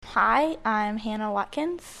Hi, I'm Hannah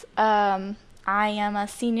Watkins. I am a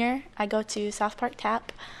senior. I go to South Park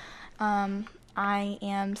Tap. I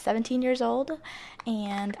am 17 years old,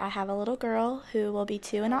 and I have a little girl who will be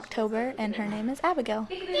 2 in October, and her name is Abigail.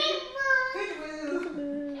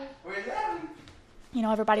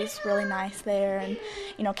 Everybody's really nice there, and,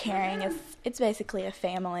 caring. It's basically a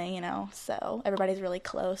family, so everybody's really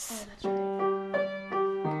close.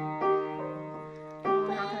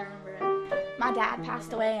 My dad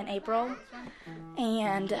passed away in April,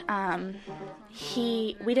 and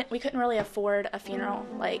we couldn't really afford a funeral.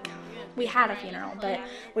 Like, we had a funeral, but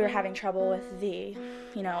we were having trouble with the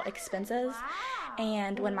expenses.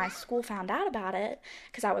 And when my school found out about it,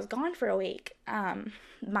 because I was gone for a week,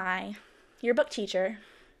 my yearbook teacher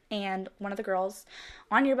and one of the girls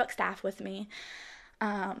on yearbook staff with me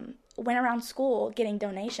went around school getting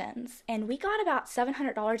donations, and we got about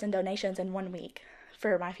 $700 in donations in 1 week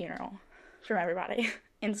for my funeral from everybody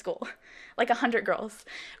in school. Like 100 girls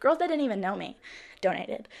that didn't even know me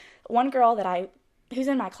donated. One girl who's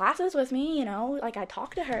in my classes with me, I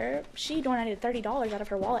talked to her, she donated $30 out of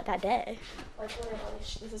her wallet that day. Like, literally,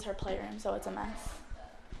 this is her playroom, so it's a mess.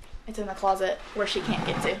 It's in the closet where she can't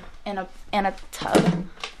get to, in a tub.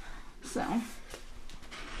 So,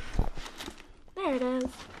 there it is.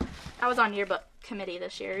 I was on yearbook committee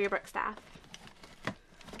this year, yearbook staff.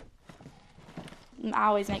 I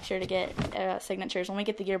always make sure to get signatures. When we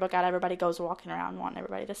get the yearbook out, everybody goes walking around wanting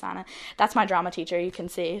everybody to sign it. That's my drama teacher. You can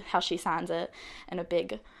see how she signs it in a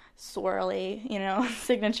big swirly,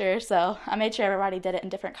 signature. So I made sure everybody did it in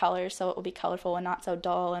different colors so it would be colorful and not so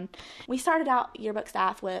dull. And we started out yearbook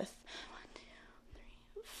staff with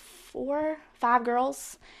 5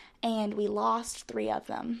 girls, and we lost 3 of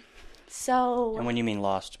them. So. And when you mean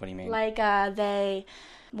lost, what do you mean? Like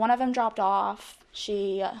one of them dropped off.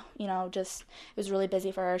 She, it was really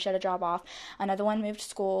busy for her. She had to drop off. Another one moved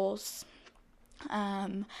schools.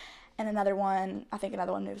 And another one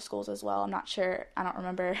moved schools as well. I'm not sure. I don't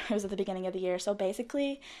remember. It was at the beginning of the year. So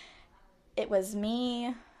basically, it was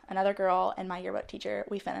me, another girl, and my yearbook teacher.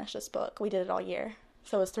 We finished this book. We did it all year.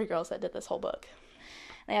 So it was 3 girls that did this whole book.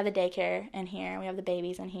 They have the daycare in here. We have the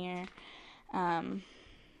babies in here. All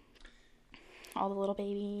the little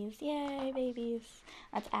babies. Yay, babies.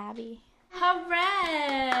 That's Abby.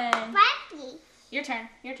 Hooray! Ready. Your turn.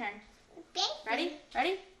 Ready?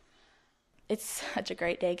 Ready? It's such a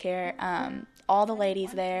great daycare. All the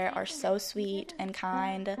ladies there are so sweet and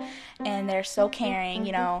kind, and they're so caring,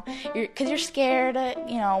 because you're scared,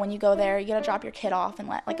 when you go there, you gotta drop your kid off and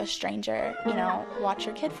let, like, a stranger, watch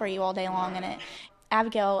your kid for you all day long. And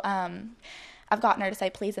Abigail, I've gotten her to say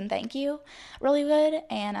please and thank you really good,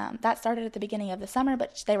 and that started at the beginning of the summer,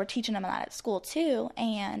 but they were teaching them that at school too,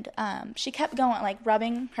 and she kept going, like,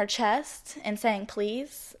 rubbing her chest and saying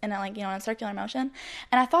please, and then, in a circular motion,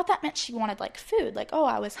 and I thought that meant she wanted, like, food, like,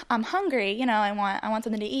 I'm hungry, I want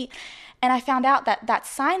something to eat, and I found out that that's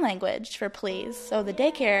sign language for please, so the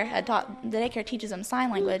daycare teaches them sign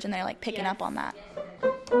language, and they're, like, picking up on that.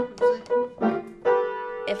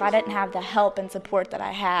 If I didn't have the help and support that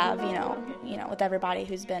I have, with everybody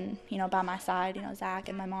who's been, by my side, Zach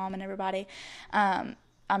and my mom and everybody, I'm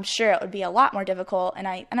sure it would be a lot more difficult. And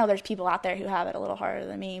I know there's people out there who have it a little harder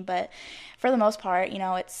than me, but for the most part,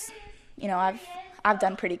 it's, I've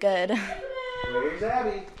done pretty good. Where's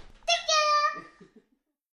Abby?